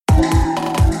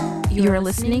You're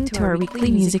listening to our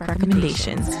weekly music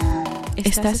recommendations.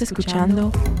 Estás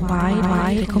escuchando Why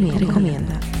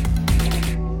Recomienda.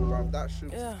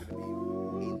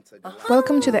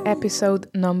 Welcome to the episode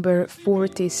number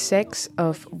 46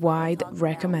 of Wide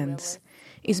Recommends.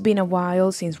 It's been a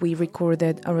while since we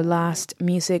recorded our last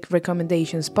music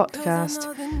recommendations podcast,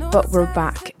 but we're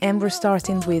back and we're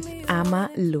starting with Ama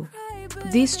Lu.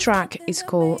 This track is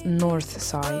called North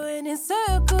Side.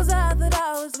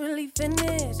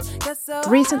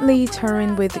 Recently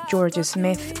touring with Jorja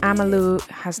Smith, Ama Lu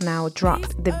has now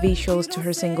dropped the visuals to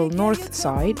her single North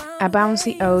Side, a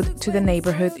bouncy ode to the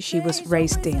neighborhood she was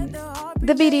raised in.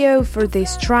 The video for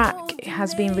this track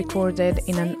has been recorded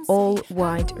in an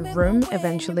all-white room,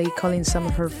 eventually calling some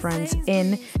of her friends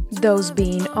in, those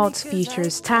being Odds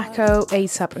Features Taco,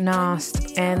 A$AP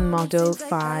Nast and model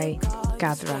Phi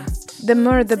Gadra. The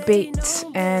Murder Beats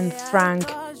and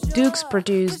Frank Dukes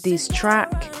produced this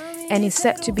track and is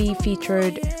set to be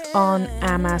featured on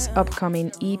Ama's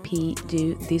upcoming EP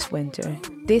due this winter.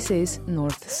 This is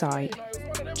North Side.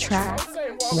 Track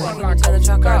 1.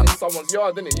 Going in someone's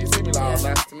yard, innit? You see me like, oh,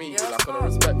 nice to meet you, like on a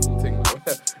respectful thing.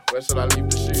 Where should I leave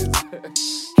the shoes?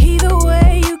 Either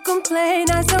way, you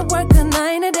complain. I still work a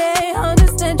 9 a day.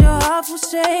 Understand your awful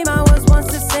shame. I was once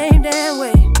the same damn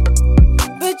way.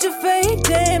 But you're fake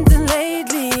damned and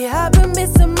lately I've been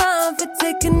missing mine for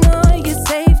taking on your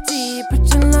safety.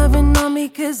 Put your loving on me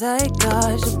cause I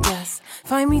caused your bless.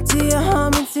 Find me to your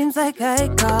home, it seems like I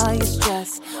call you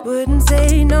stress. Wouldn't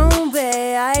say no,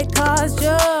 babe, I caused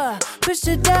you. Push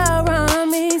it down around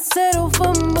me, settle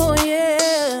for more,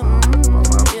 yeah.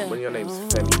 When your name's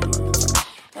Femi,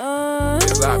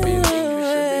 it's like being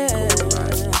English and being called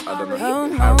like, I don't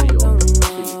know, Harry or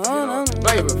Philip, you know.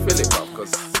 Not even Philip,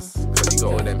 because you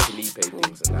got all them Felipe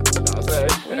things and that, you know what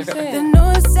I'm saying? The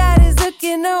north side is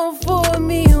looking out for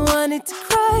me. Wanted to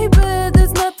cry, but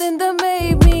there's nothing that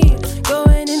made me.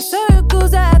 Going in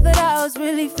circles, I thought I was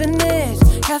really finished.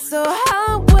 Got so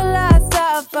how will I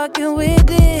stop fucking with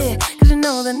it? Cause you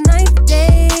know the night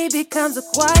day becomes a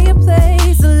quiet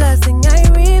place. The last thing I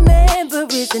remember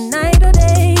is the night or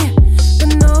day. The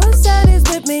north side is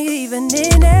with me even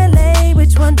in LA.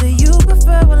 Which one do you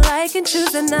prefer? Well, I can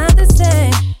choose and not the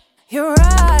same. You're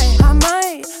right,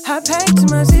 I packed too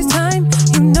much this time.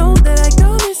 You know that I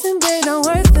go missing, babe, not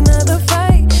worth another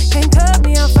fight. Can't cut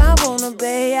me off, I wanna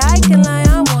be. I can lie,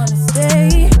 I wanna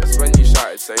stay. It's when you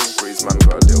shouted Sainsbury's, man,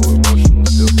 got a little emotional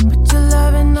still. Put your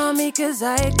loving on me cause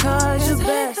I caused your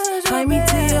best. Find me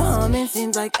to your home, it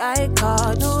seems like I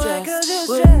caused you stress.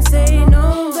 Wouldn't say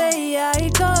no, babe, I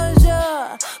caused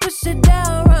you. Push it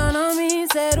down, run on me,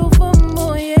 settle for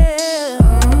more, yeah.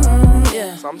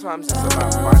 Sometimes it's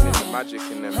about finding the magic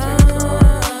in them things.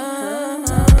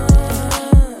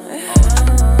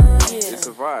 It's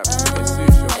a vibe. It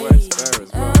suits your words there as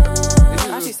well. This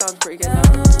actually sounds pretty good now.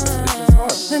 This is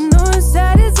hard. The north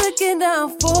side is looking down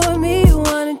for me.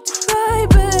 Wanted to cry,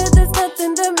 but there's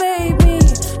nothing that made me.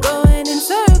 Going in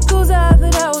circles, I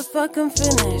thought I was fucking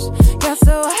finished. Got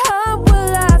so how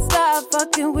will I stop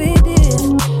fucking with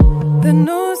it? The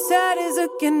north side is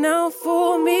looking out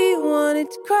for me. Wanted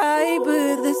to cry,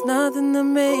 but there's nothing that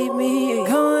made me.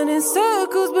 Going in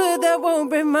circles, but that won't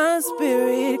break my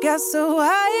spirit. Got so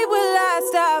high, will I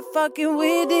stop fucking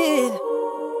with it?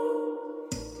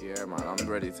 Yeah, man, I'm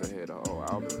ready to hear the whole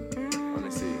album.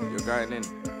 Honestly, you're going in.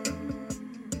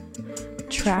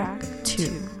 Track 2.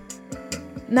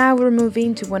 Now we're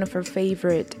moving to one of our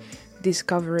favorite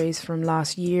discoveries from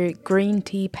last year, Green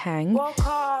Tea Peng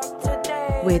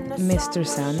with Mr.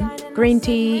 Sun. Green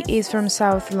Tea is from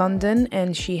South London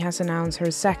and she has announced her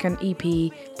second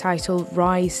EP titled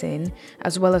Rising,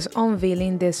 as well as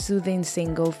unveiling the soothing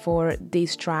single for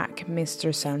this track,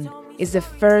 Mr. Sun. It's the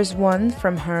first one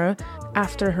from her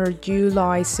after her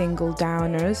July single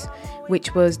Downers,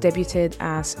 which was debuted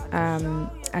as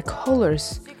a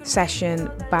Colours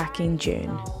session back in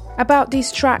June. About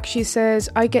this track, she says,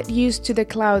 I get used to the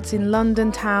clouds in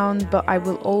London town, but I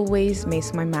will always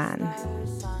miss my man.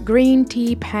 Green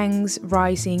Tea Peng's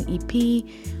Rising EP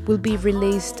will be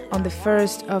released on the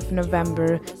 1st of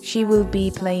November. She will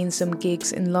be playing some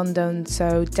gigs in London,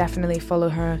 so definitely follow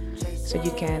her so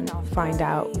you can find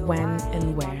out when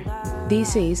and where.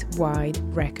 This is Wide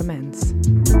Recommends.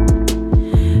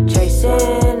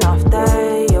 Chasing after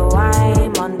you,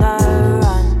 I'm on the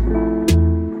run.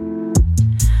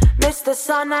 Mr.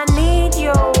 Sun, I need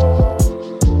you.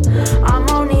 I'm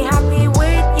only happy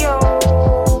with you.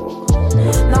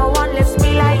 No one lifts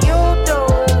me like you do.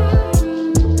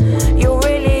 You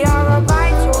really are a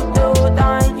vital dude,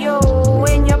 aren't you?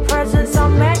 In your presence,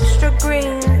 I'm extra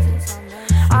green.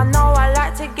 I know I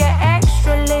like to get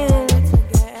extra lean.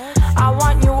 I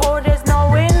want you all the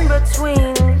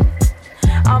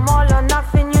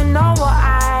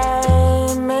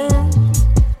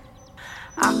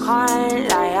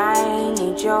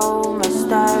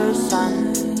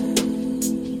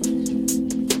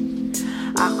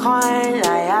can't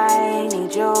lie, I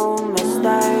need you,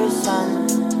 Mr. Sun.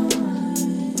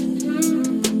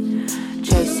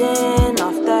 Chasing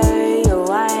after you,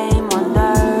 I'm on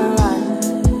the run.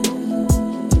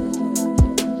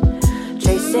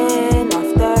 Chasing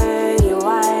after you,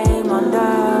 I'm on the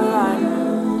run.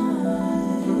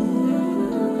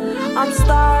 I'm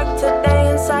stuck today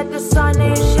inside, the sun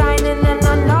is shining and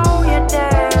I know you're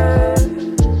there,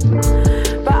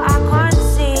 but I can't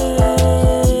see you.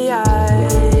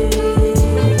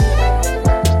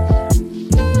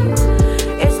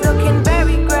 It's looking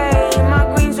very grey, my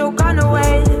green's all gone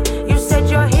away. You said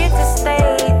you're here to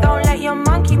stay, don't let your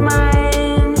monkey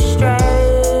mind stray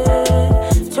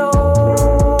too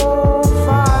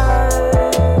far.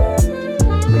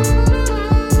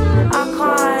 I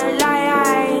can't lie, I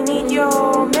need you,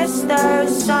 Mr.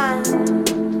 Sun.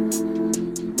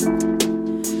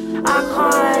 I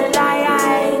can't lie, I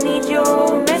need you,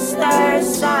 Mr.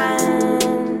 Sun.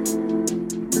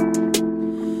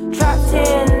 Trapped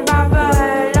in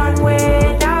Babylon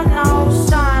without no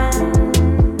sun.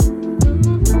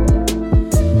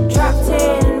 Trapped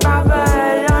in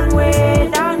Babylon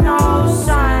without no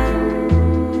sun.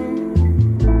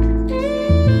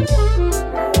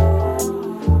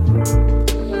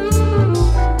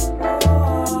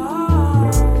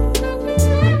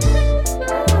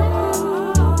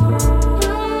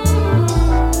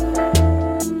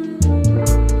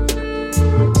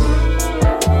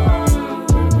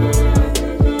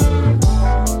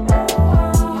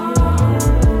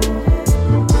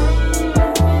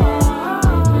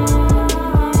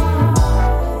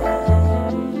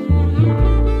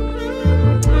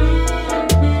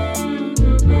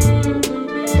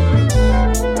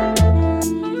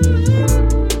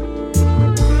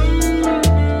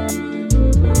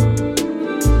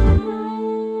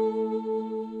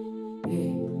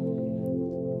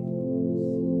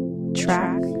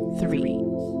 Track 3.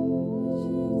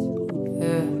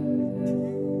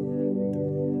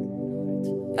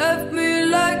 Left me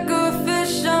like a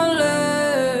fish on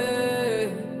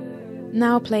land.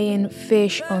 Now playing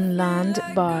Fish on Land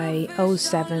by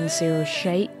 070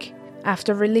 Shake.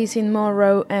 After releasing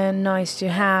Morrow and Nice to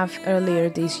Have earlier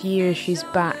this year, she's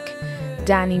back.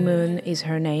 Danny Moon is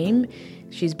her name.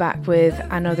 She's back with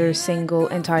another single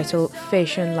entitled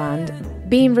Fish on Land,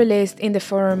 being released in the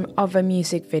form of a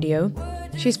music video.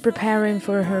 She's preparing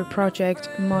for her project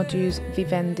Modus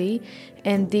Vivendi,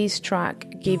 and this track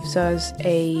gives us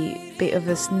a bit of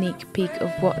a sneak peek of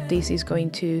what this is going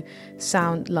to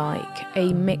sound like.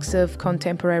 A mix of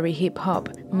contemporary hip-hop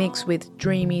mixed with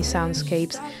dreamy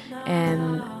soundscapes,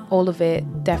 and all of it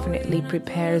definitely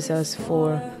prepares us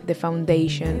for the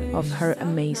foundation of her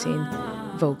amazing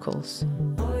vocals.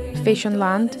 Fish on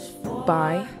Land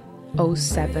by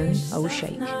 070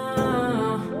 Shake.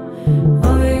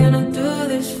 What we gonna do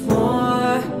this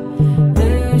for?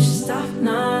 Maybe we should stop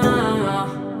now.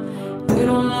 You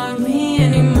don't love me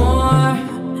anymore.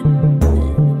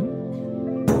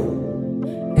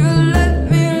 You left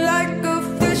me like a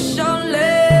fish on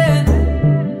land.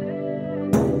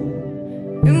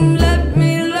 You left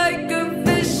me like a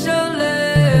fish on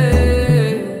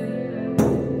land.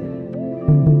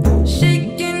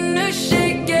 Shaking to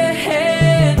shake your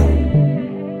head.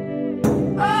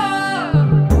 Oh.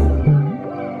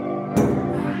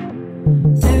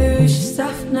 Maybe we should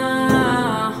stop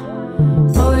now.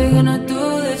 What we gonna do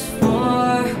this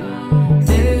for?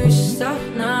 Maybe we should stop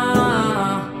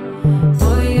now.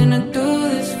 What we gonna do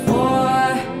this for?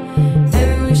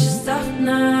 Maybe we should stop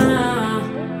now.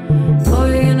 What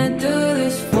we gonna do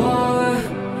this for?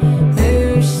 Maybe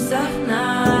we should stop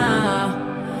now.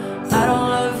 I don't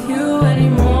love you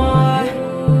anymore.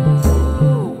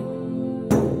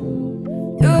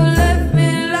 You left me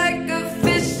like a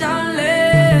fish on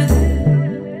land.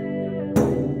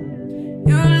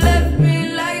 You left me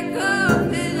like a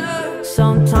fish on.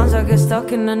 Sometimes I get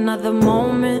stuck in another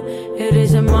moment. It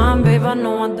isn't mine, babe, I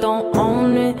know I don't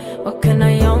own it. What can a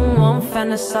young one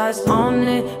fantasize on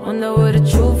it? Wonder where the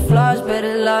truth lies, bet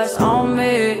it lies on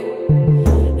me.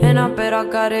 And I bet I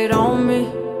got it on me.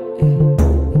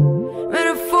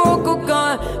 Metaphorical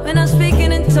gun, when I'm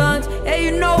speaking in tongues. Yeah,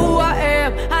 you know who I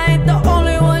am. I ain't the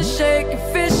only one shaking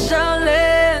fish on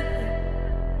land.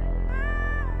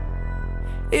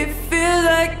 It feels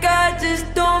like I just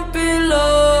don't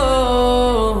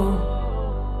belong,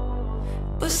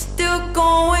 but still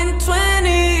going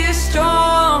 20 years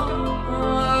strong.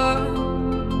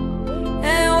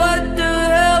 And what the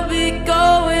hell be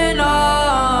going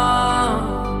on?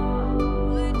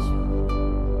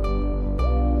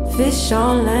 Fish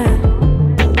on land.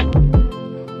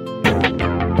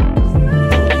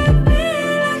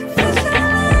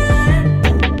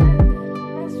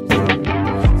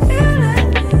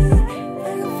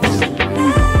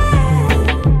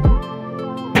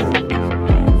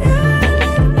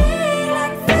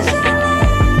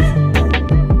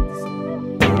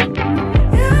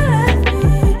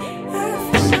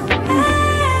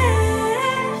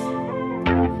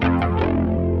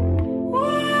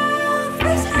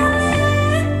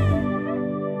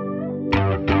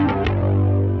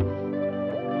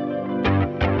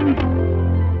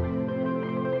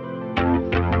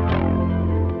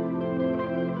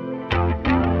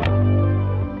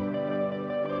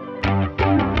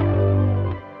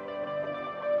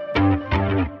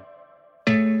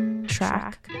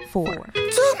 4.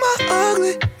 Took my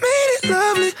ugly, made it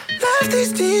lovely. Left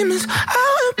these demons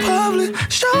out in public.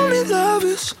 Show me love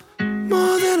is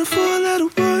more than a 4-letter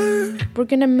word. We're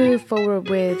gonna move forward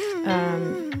with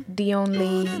the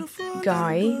only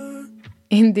guy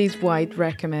in these White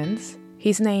Recommends.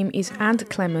 His name is Ant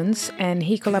Clemens, and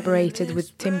he collaborated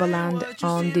with Timbaland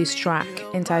on this track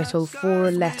entitled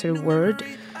 4-Letter Word.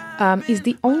 It's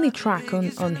the only track on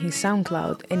his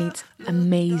SoundCloud, and it's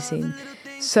amazing.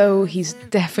 So he's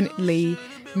definitely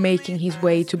making his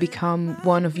way to become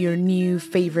one of your new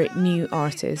favorite new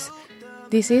artists.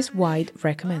 This is White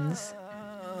Recommends.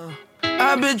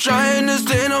 I've been trying to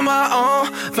stand on my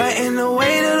own, fighting the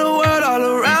weight of the world all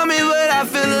around me, but I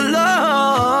feel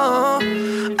alone.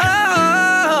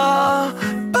 Oh,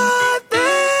 but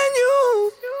then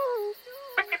you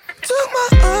took my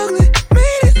ugly,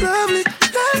 made it lovely.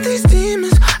 Left these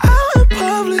demons out in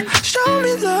public. Show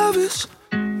me love is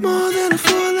more than a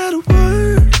 4-letter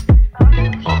word.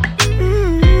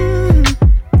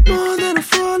 More than a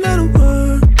 4-letter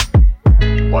word.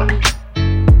 What?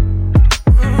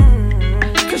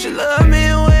 Cause you love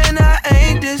me when I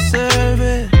ain't deserve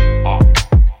it.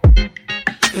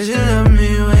 Cause you love me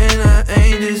when I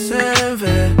ain't deserve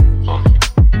it.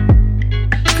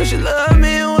 Cause you love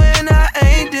me when I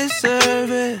ain't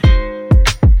deserve it.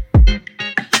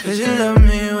 Cause you love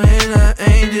me when I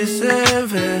ain't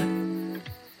deserve it.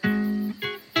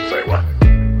 Say what?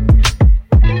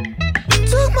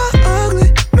 Took my ugly,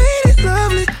 made it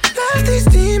lovely. Left these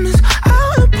demons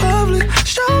out in public.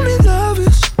 Show me love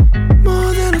is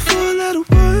more than a 4-letter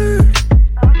word.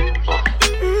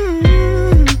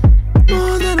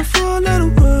 More than a 4-letter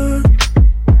word.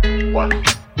 What?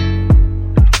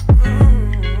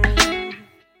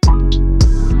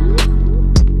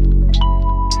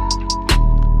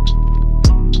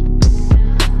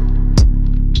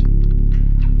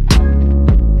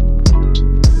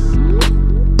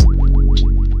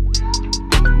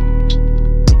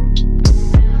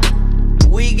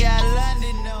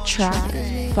 Track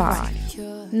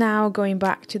 5. Now going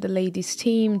back to the ladies'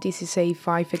 team, this is a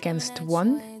 5 against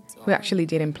 1. We actually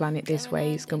didn't plan it this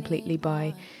way, it's completely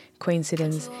by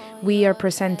coincidence. We are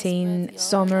presenting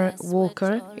Summer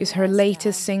Walker. It's her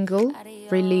latest single,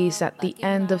 released at the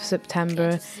end of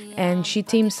September, and she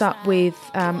teams up with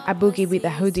A Boogie with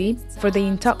a Hoodie for the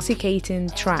intoxicating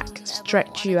track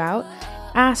Stretch You Out,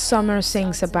 as Summer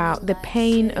sings about the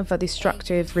pain of a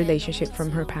destructive relationship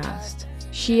from her past.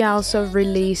 She also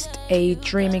released a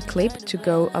dreamy clip to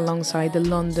go alongside the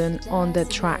London On The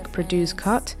Track produced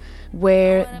cut,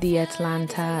 where the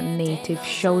Atlanta native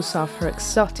shows off her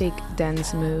exotic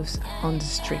dance moves on the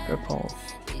stripper pole.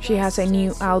 She has a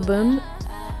new album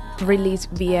released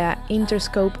via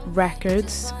Interscope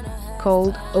Records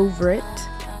called Over It.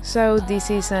 So this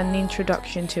is an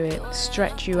introduction to it,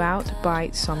 Stretch You Out by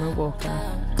Summer Walker.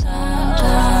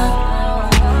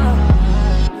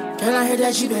 Girl, I heard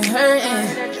that you been hurting.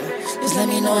 Just let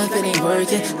me know if it ain't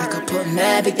working. I could put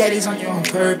mad big daddies on you on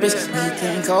purpose. We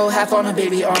can go half on a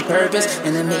baby on purpose.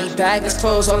 And then make back, let's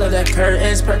close all of the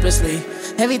curtains purposely.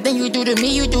 Everything you do to me,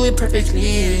 you do it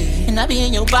perfectly. And I be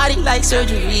in your body like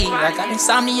surgery. I got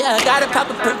insomnia, I gotta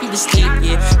pop a perky to sleep,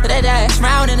 yeah. Put that ass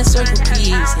round in a circle, please,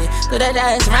 yeah. Put that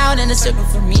ass round in a circle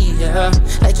for me, yeah.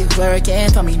 Like you working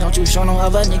for me, don't you show no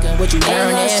other nigga what you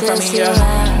learning from me, yeah.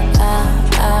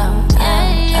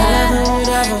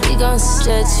 We gon'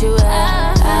 stretch you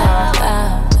out.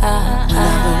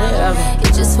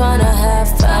 You just wanna have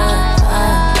fun.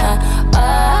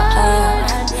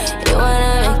 You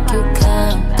wanna make you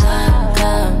come.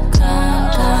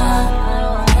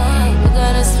 You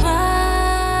gotta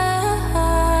smile.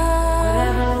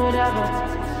 Whatever.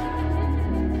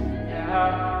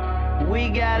 We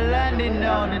got London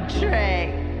on the track.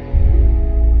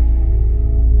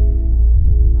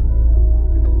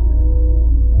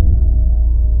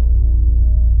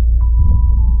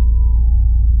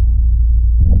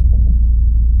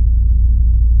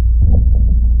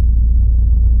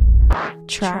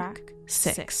 Track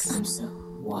 6.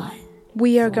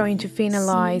 We are going to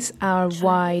finalize our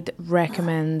Wide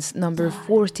Recommends number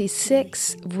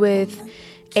 46 with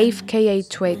AKA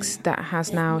Twigs, that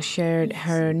has now shared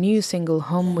her new single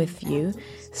Home With You,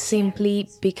 simply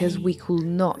because we could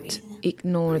not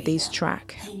ignore this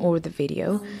track or the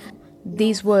video.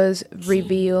 This was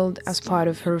revealed as part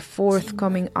of her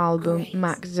forthcoming album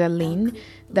Magdalene,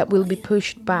 that will be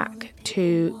pushed back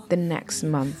to the next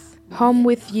month. Home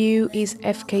With You is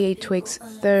FKA Twigs'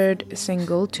 third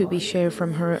single to be shared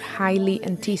from her highly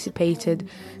anticipated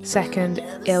second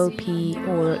LP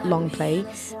or long play,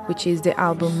 which is the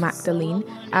album Magdalene,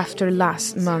 after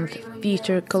last month's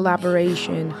feature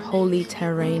collaboration Holy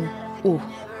Terrain. Oh,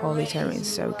 Holy Terrain,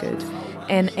 so good,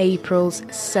 and April's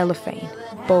Cellophane,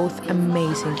 both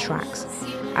amazing tracks.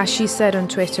 As she said on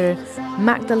Twitter,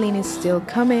 Magdalene is still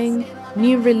coming,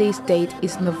 new release date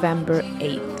is November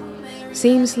 8th.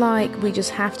 Seems like we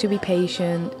just have to be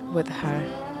patient with her.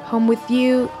 Home With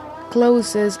You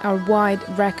closes our Wide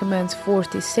Recommends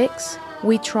 46.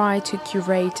 We try to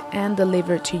curate and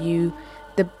deliver to you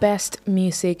the best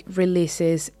music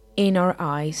releases in our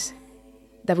eyes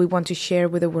that we want to share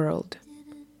with the world.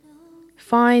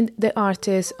 Find the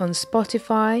artists on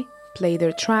Spotify, play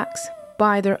their tracks,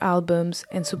 buy their albums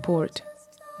and support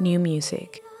new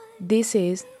music. This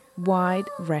is Wide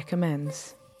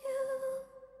Recommends.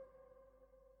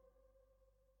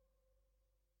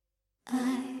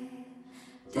 I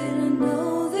didn't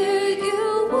know that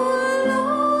you were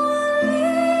lonely.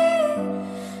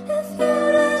 If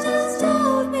you'd just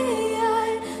told me,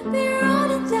 I'd be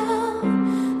running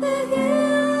down the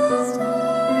hills to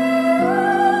you.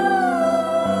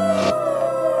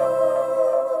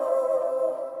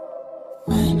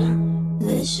 When I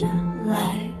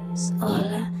visualize, all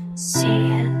I see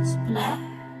is black.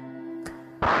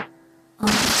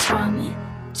 Throw me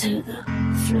to the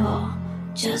floor,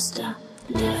 just a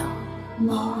little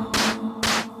more.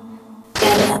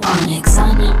 Get it Onyx, I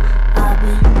know I've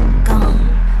been gone.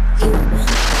 You've been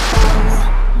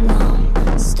all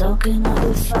alone, stoking all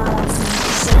the fires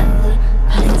in the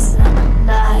place that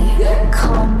lie.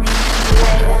 Call me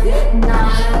late at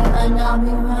night, and I'll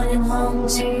be running home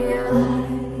to you.